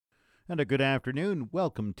And a good afternoon.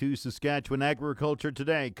 Welcome to Saskatchewan Agriculture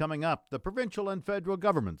Today. Coming up, the provincial and federal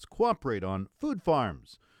governments cooperate on food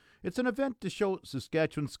farms. It's an event to show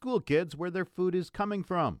Saskatchewan school kids where their food is coming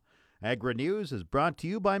from. Agri News is brought to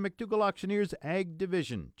you by McDougall Auctioneers Ag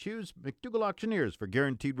Division. Choose McDougall Auctioneers for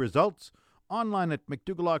guaranteed results. Online at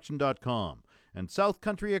mcdougallauction.com. And South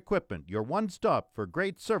Country Equipment, your one-stop for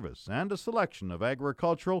great service and a selection of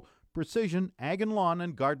agricultural, precision, ag and lawn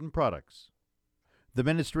and garden products. The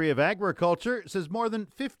Ministry of Agriculture says more than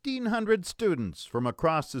 1,500 students from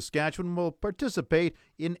across Saskatchewan will participate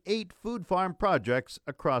in 8 food farm projects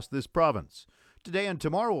across this province. Today and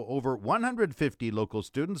tomorrow, over 150 local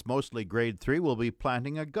students, mostly grade 3, will be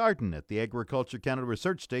planting a garden at the Agriculture Canada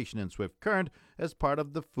Research Station in Swift Current as part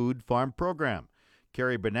of the food farm program.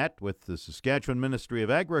 Carrie Burnett with the Saskatchewan Ministry of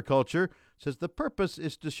Agriculture says the purpose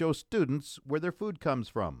is to show students where their food comes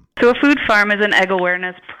from. So a food farm is an egg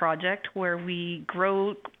awareness project where we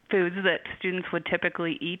grow foods that students would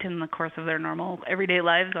typically eat in the course of their normal everyday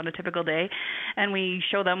lives on a typical day, and we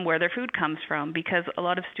show them where their food comes from, because a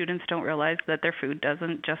lot of students don't realize that their food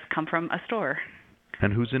doesn't just come from a store.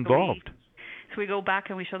 And who's involved? So we go back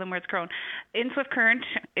and we show them where it's grown. In Swift Current,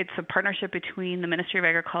 it's a partnership between the Ministry of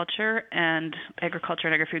Agriculture and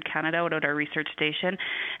Agri-Food Canada out at our research station.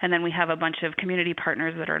 And then we have a bunch of community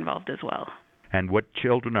partners that are involved as well. And what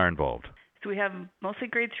children are involved? So we have mostly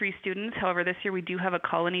grade 3 students. However, this year we do have a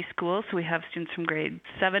colony school, so we have students from grade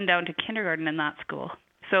 7 down to kindergarten in that school.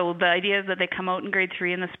 So the idea is that they come out in grade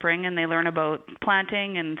 3 in the spring and they learn about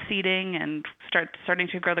planting and seeding and starting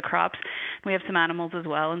to grow the crops. We have some animals as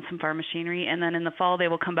well and some farm machinery. And then in the fall they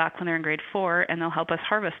will come back when they're in grade 4 and they'll help us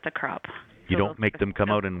harvest the crop. You don't make them come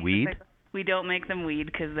out and weed? We don't make them weed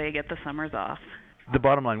because they get the summers off. The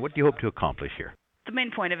bottom line, what do you hope to accomplish here? The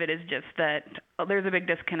main point of it is just that there's a big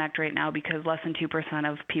disconnect right now because less than 2%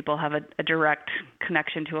 of people have a direct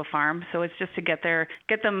connection to a farm. So it's just to get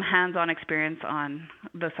them hands-on experience on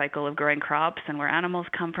the cycle of growing crops and where animals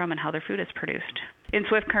come from and how their food is produced. In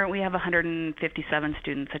Swift Current, we have 157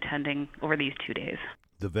 students attending over these 2 days.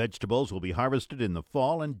 The vegetables will be harvested in the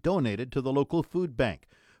fall and donated to the local food bank.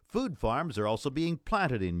 Food farms are also being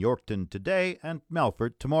planted in Yorkton today and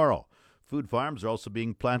Melfort tomorrow. Food farms are also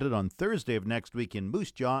being planted on Thursday of next week in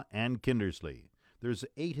Moose Jaw and Kindersley. There's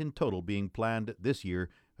 8 in total being planned this year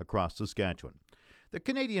across Saskatchewan. The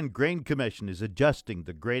Canadian Grain Commission is adjusting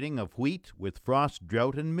the grading of wheat with frost,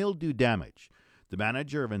 drought, and mildew damage. The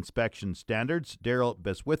manager of inspection standards, Daryl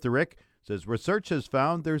Beswitherick, says research has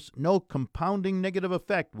found there's no compounding negative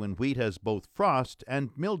effect when wheat has both frost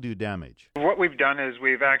and mildew damage. What we've done is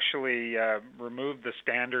we've actually removed the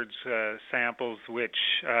standards samples which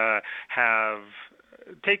have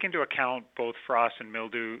take into account both frost and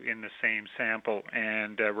mildew in the same sample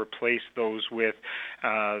and replace those with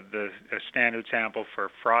the standard sample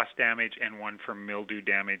for frost damage and one for mildew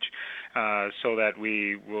damage, so that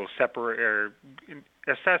we will separate or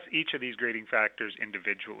assess each of these grading factors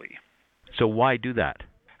individually. So why do that?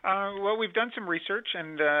 Well, we've done some research,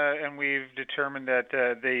 and we've determined that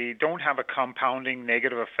they don't have a compounding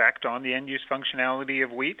negative effect on the end-use functionality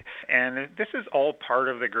of wheat. And this is all part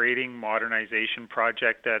of the grading modernization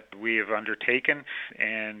project that we have undertaken.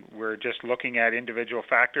 And we're just looking at individual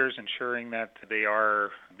factors, ensuring that they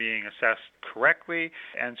are being assessed correctly.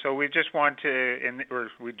 And so we just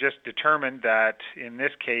we just determined that in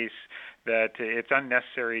this case, that it's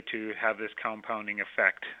unnecessary to have this compounding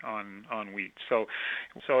effect on wheat. So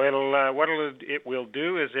it will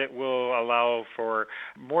do is it will allow for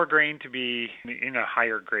more grain to be in a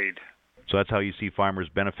higher grade. So that's how you see farmers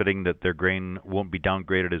benefiting, that their grain won't be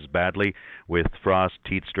downgraded as badly with frost,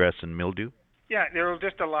 heat stress, and mildew? Yeah, it will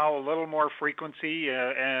just allow a little more frequency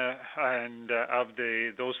of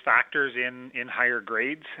those factors in higher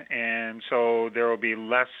grades, and so there will be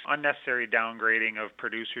less unnecessary downgrading of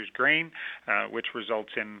producers' grain, which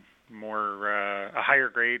results in a higher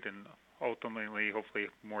grade and ultimately, hopefully,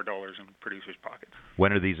 more dollars in producers' pockets.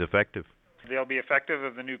 When are these effective? They'll be effective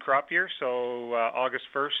of the new crop year, so August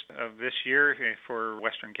 1st of this year for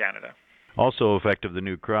Western Canada. Also effective the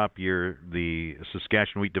new crop year, the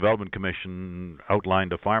Saskatchewan Wheat Development Commission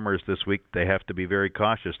outlined to farmers this week they have to be very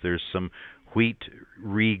cautious. There's some wheat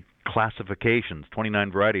reclassifications.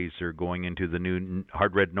 29 varieties are going into the new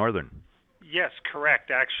hard red northern. Yes,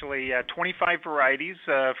 correct. Actually, 25 varieties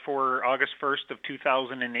for August 1st of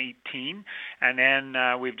 2018. And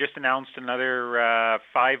then we've just announced another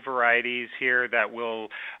 5 varieties here that will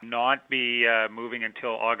not be moving until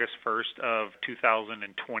August 1st of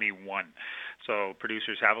 2021. So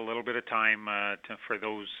producers have a little bit of time for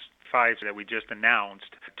those 5 that we just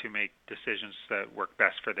announced to make decisions that work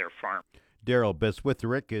best for their farm. Daryl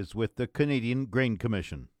Beswitherick is with the Canadian Grain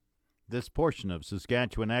Commission. This portion of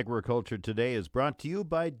Saskatchewan Agriculture Today is brought to you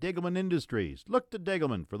by Degelman Industries. Look to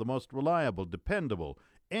Degelman for the most reliable, dependable,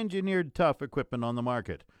 engineered tough equipment on the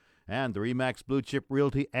market. And the RE/MAX Blue Chip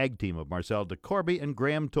Realty Ag Team of Marcel DeCorby and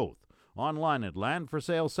Graham Toth. Online at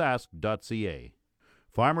landforsalesask.ca.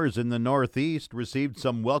 Farmers in the Northeast received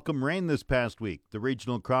some welcome rain this past week. The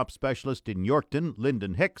regional crop specialist in Yorkton,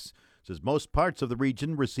 Lyndon Hicks, says most parts of the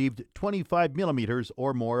region received 25 millimeters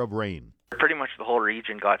or more of rain. Pretty much the whole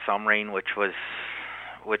region got some rain, which was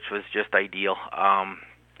just ideal.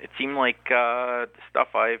 It seemed like the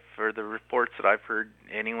reports that I've heard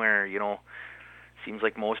anywhere, seems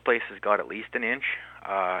like most places got at least an inch.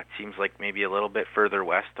 It seems like maybe a little bit further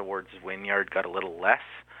west towards Wynyard got a little less.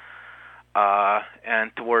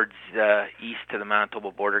 And towards east to the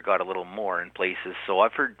Manitoba border got a little more in places. So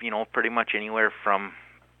I've heard, pretty much anywhere from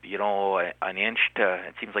an inch to,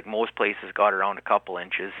 it seems like most places got around a couple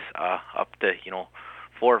inches, up to,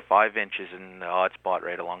 4 or 5 inches in the odd spot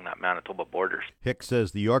right along that Manitoba border. Hicks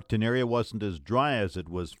says the Yorkton area wasn't as dry as it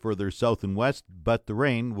was further south and west, but the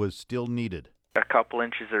rain was still needed. A couple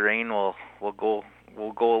inches of rain will go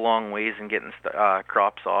a long ways in getting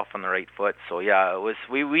crops off on the right foot. So yeah,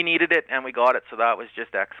 we needed it and we got it, so that was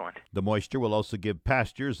just excellent. The moisture will also give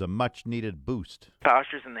pastures a much needed boost.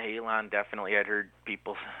 Pastures in the hayland, definitely. I'd heard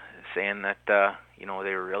people saying that they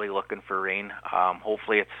were really looking for rain.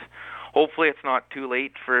 Hopefully it's not too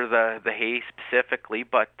late for the hay specifically,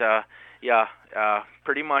 but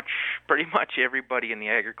pretty much everybody in the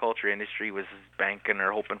agriculture industry was banking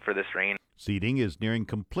or hoping for this rain. Seeding is nearing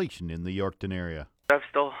completion in the Yorkton area. I've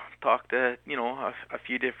still talked to a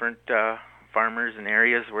few different farmers in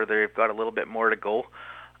areas where they've got a little bit more to go.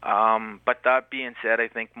 But that being said, I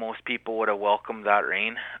think most people would have welcomed that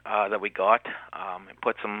rain that we got. It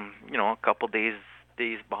puts them a couple days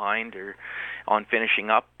behind or on finishing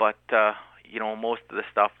up. But most of the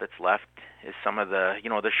stuff that's left is some of the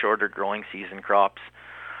the shorter growing season crops.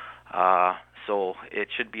 So it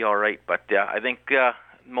should be all right. But I think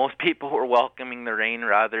most people were welcoming the rain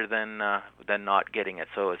rather than not getting it,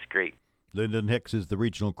 so it's great. Lyndon Hicks is the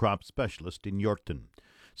regional crop specialist in Yorkton.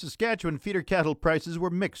 Saskatchewan feeder cattle prices were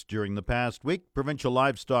mixed during the past week. Provincial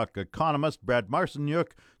livestock economist Brad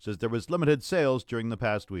Marcinyuk says there was limited sales during the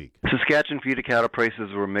past week. Saskatchewan feeder cattle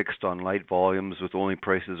prices were mixed on light volumes, with only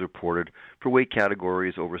prices reported for weight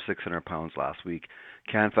categories over 600 pounds last week.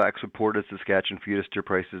 Canfax reported Saskatchewan feeder steer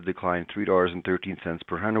prices declined $3.13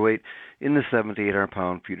 per hundredweight in the 7 to 800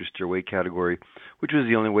 pound feeder steer weight category, which was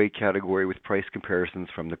the only weight category with price comparisons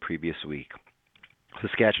from the previous week.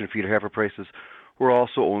 Saskatchewan feeder heifer prices were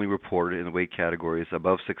also only reported in the weight categories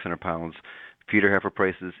above 600 pounds. Feeder heifer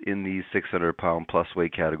prices in these 600 pound plus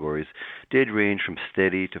weight categories did range from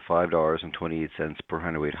steady to $5.28 per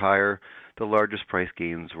hundredweight higher. The largest price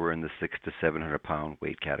gains were in the 6 to 700 pound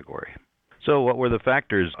weight category. So what were the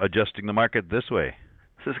factors adjusting the market this way?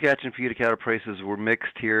 Saskatchewan feeder cattle prices were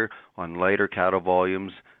mixed here on lighter cattle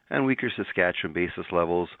volumes and weaker Saskatchewan basis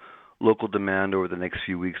levels. Local demand over the next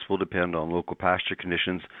few weeks will depend on local pasture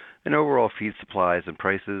conditions and overall feed supplies and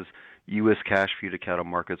prices. U.S. cash feeder cattle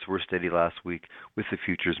markets were steady last week, with the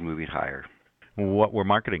futures moving higher. What were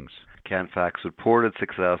marketings? Canfax reported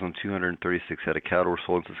 6,236 head of cattle were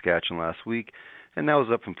sold in Saskatchewan last week, and that was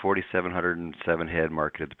up from 4,707 head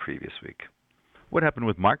marketed the previous week. What happened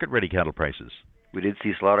with market-ready cattle prices? We did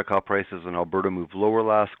see slaughter cow prices in Alberta move lower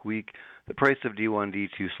last week. The price of D1,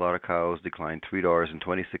 D2 slaughter cows declined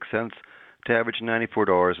 $3.26 to average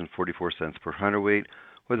 $94.44 per hundredweight,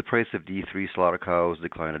 where the price of D3 slaughter cows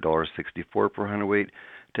declined $1.64 per hundredweight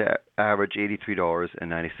to average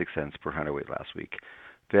 $83.96 per hundredweight last week.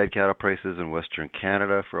 Fed cattle prices in Western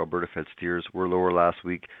Canada for Alberta fed steers were lower last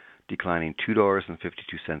week, declining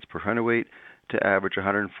 $2.52 per hundredweight to average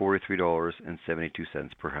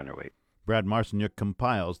 $143.72 per hundredweight. Brad Marcinyuk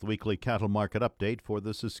compiles the weekly cattle market update for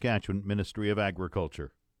the Saskatchewan Ministry of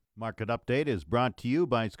Agriculture. Market Update is brought to you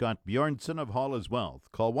by Scott Bjornson of Hall's Wealth.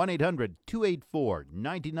 Call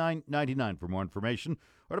 1-800-284-9999 for more information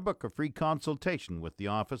or to book a free consultation with the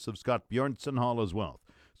office of Scott Bjornson, Hall's Wealth.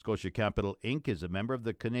 Scotia Capital Inc. is a member of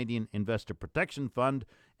the Canadian Investor Protection Fund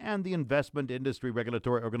and the Investment Industry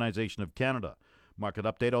Regulatory Organization of Canada. Market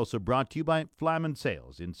Update also brought to you by Flaman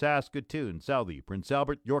Sales in Saskatoon, Southey, Prince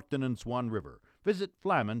Albert, Yorkton, and Swan River. Visit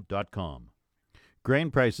flaman.com.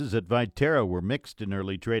 Grain prices at Viterra were mixed in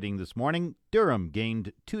early trading this morning. Durum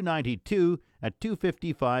gained $2.92 at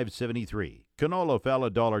 $255.73. Canola fell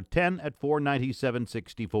 $1.10 at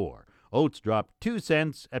 $4.97.64. Oats dropped 2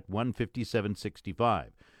 cents at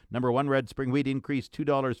 $1.57.65. Number 1 red spring wheat increased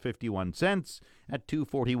 $2.51 at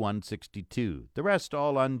 $2.41.62. The rest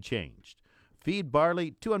all unchanged. Feed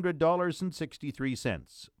barley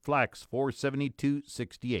 $200.63. Flax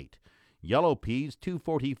 $472.68. Yellow peas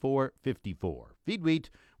 $244.54. Feed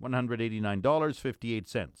wheat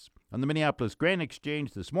 $189.58. On the Minneapolis Grain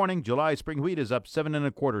Exchange this morning, July spring wheat is up 7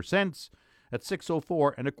 1/4 cents at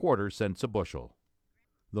 6.04 1/4 cents a bushel.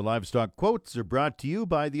 The livestock quotes are brought to you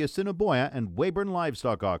by the Assiniboia and Weyburn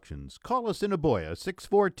Livestock Auctions. Call Assiniboia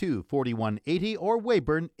 642-4180 or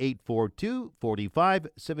Weyburn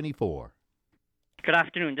 842-4574. Good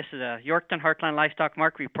afternoon. This is a Yorkton Heartland Livestock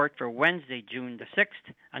Market Report for Wednesday, June the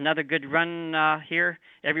 6th. Another good run here.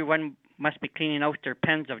 Everyone must be cleaning out their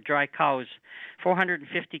pens of dry cows.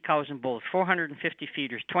 450 cows and bulls, 450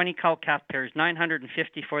 feeders, 20 cow-calf pairs,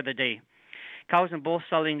 950 for the day. Cows and bulls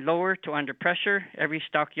selling lower to under pressure. Every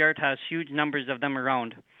stockyard has huge numbers of them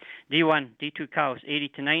around. D1, D2 cows 80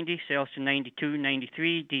 to 90, sales to 92,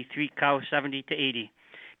 93. D3 cows 70 to 80.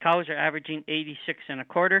 Cows are averaging 86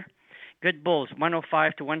 1/4. Good bulls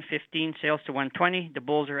 105 to 115, sales to 120. The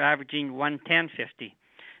bulls are averaging 110.50.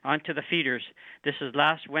 On to the feeders. This is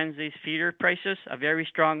last Wednesday's feeder prices. A very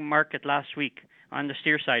strong market last week. On the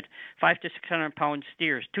steer side, 5 to 600 pound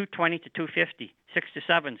steers, 220 to 250. 6 to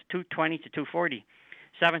 7s, 220 to 240.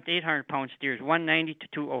 7 to 800 pound steers, 190 to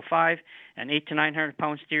 205, and 8 to 900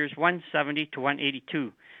 pound steers, 170 to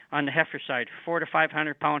 182. On the heifer side, 4 to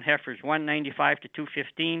 500 pound heifers, 195 to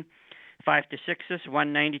 215. 5 to 6s,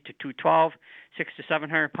 190 to 212. 6 to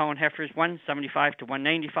 700 pound heifers, 175 to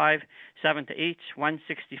 195. 7 to 8s,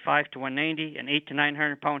 165 to 190, and 8 to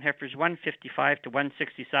 900 pound heifers, 155 to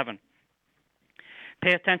 167.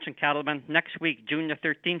 Pay attention, cattlemen. Next week, June the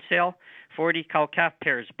 13th sale, 40 cow-calf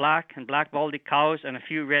pairs, black and black baldy cows, and a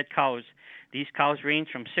few red cows. These cows range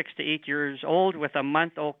from 6 to 8 years old with a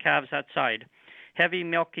month-old calves outside. Heavy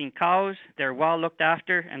milking cows, they're well looked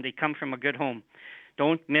after, and they come from a good home.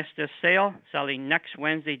 Don't miss this sale, selling next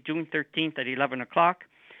Wednesday, June 13th at 11 o'clock.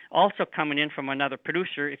 Also coming in from another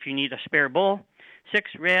producer if you need a spare bull,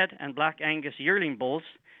 6 red and black Angus yearling bulls,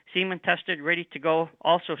 semen tested, ready to go,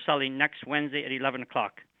 also selling next Wednesday at 11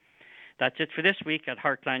 o'clock. That's it for this week at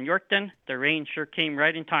Heartland Yorkton. The rain sure came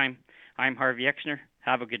right in time. I'm Harvey Exner.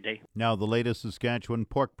 Have a good day. Now the latest Saskatchewan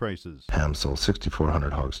pork prices. Ham sold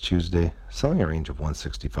 6,400 hogs Tuesday, selling a range of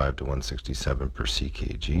 165 to 167 per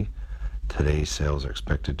ckg. Today's sales are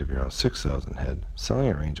expected to be around 6,000 head, selling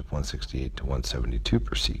a range of 168 to 172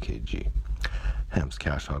 per ckg. Ham's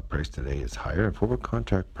cash hog price today is higher, and forward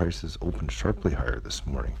contract prices opened sharply higher this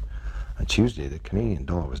morning. On Tuesday, the Canadian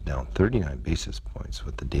dollar was down 39 basis points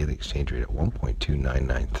with the daily exchange rate at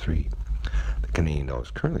 1.2993. The Canadian dollar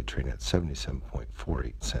is currently trading at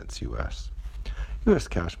 77.48 cents U.S. U.S.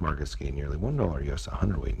 cash markets gained nearly $1 U.S. a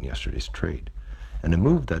hundredweight in yesterday's trade, and a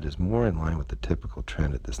move that is more in line with the typical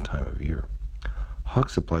trend at this time of year.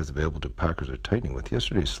 Hog supplies available to packers are tightening, with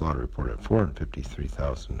yesterday's slaughter report at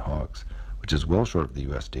 453,000 hogs, which is well short of the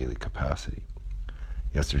U.S. daily capacity.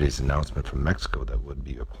 Yesterday's announcement from Mexico that would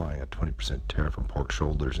be applying a 20% tariff on pork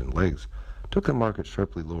shoulders and legs took the market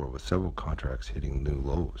sharply lower, with several contracts hitting new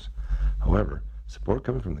lows. However, support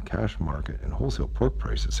coming from the cash market and wholesale pork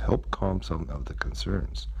prices helped calm some of the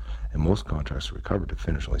concerns, and most contracts recovered to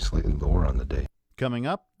finish only slightly lower on the day. Coming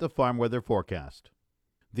up, the farm weather forecast.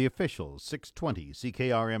 The official 620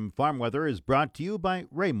 CKRM farm weather is brought to you by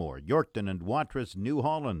Raymore, Yorkton, and Watrous, New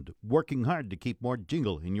Holland, working hard to keep more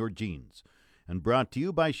jingle in your jeans. And brought to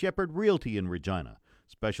you by Shepherd Realty in Regina,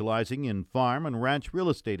 specializing in farm and ranch real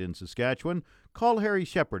estate in Saskatchewan. Call Harry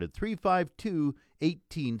Shepherd at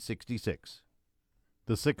 352-1866.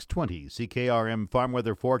 The 620 CKRM farm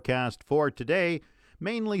weather forecast for today: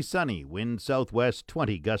 mainly sunny, wind southwest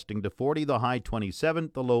 20, gusting to 40, the high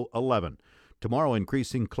 27, the low 11. Tomorrow,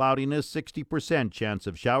 increasing cloudiness, 60% chance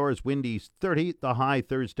of showers, windy 30, the high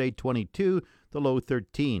Thursday 22, the low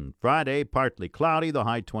 13. Friday, partly cloudy, the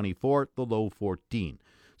high 24, the low 14.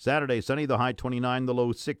 Saturday, sunny, the high 29, the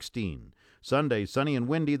low 16. Sunday, sunny and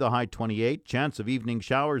windy, the high 28, chance of evening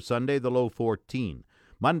showers Sunday, the low 14.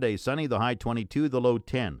 Monday, sunny, the high 22, the low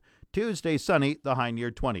 10. Tuesday, sunny, the high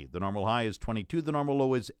near 20. The normal high is 22, the normal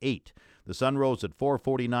low is 8. The sun rose at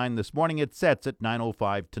 4:49 this morning. It sets at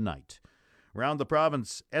 9:05 tonight. Around the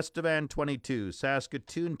province, Estevan 22,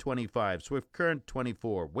 Saskatoon 25, Swift Current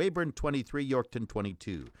 24, Weyburn 23, Yorkton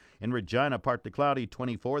 22. In Regina, partly cloudy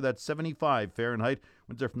 24, that's 75 Fahrenheit.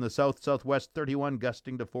 Winds are from the south-southwest 31,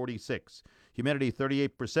 gusting to 46. Humidity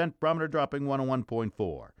 38%, barometer dropping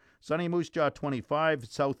 101.4. Sunny Moose Jaw 25,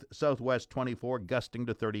 south-southwest 24, gusting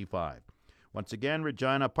to 35. Once again,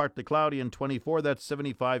 Regina, partly cloudy and 24, that's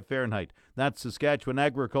 75 Fahrenheit. That's Saskatchewan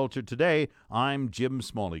Agriculture Today. I'm Jim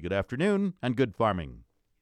Smalley. Good afternoon and good farming.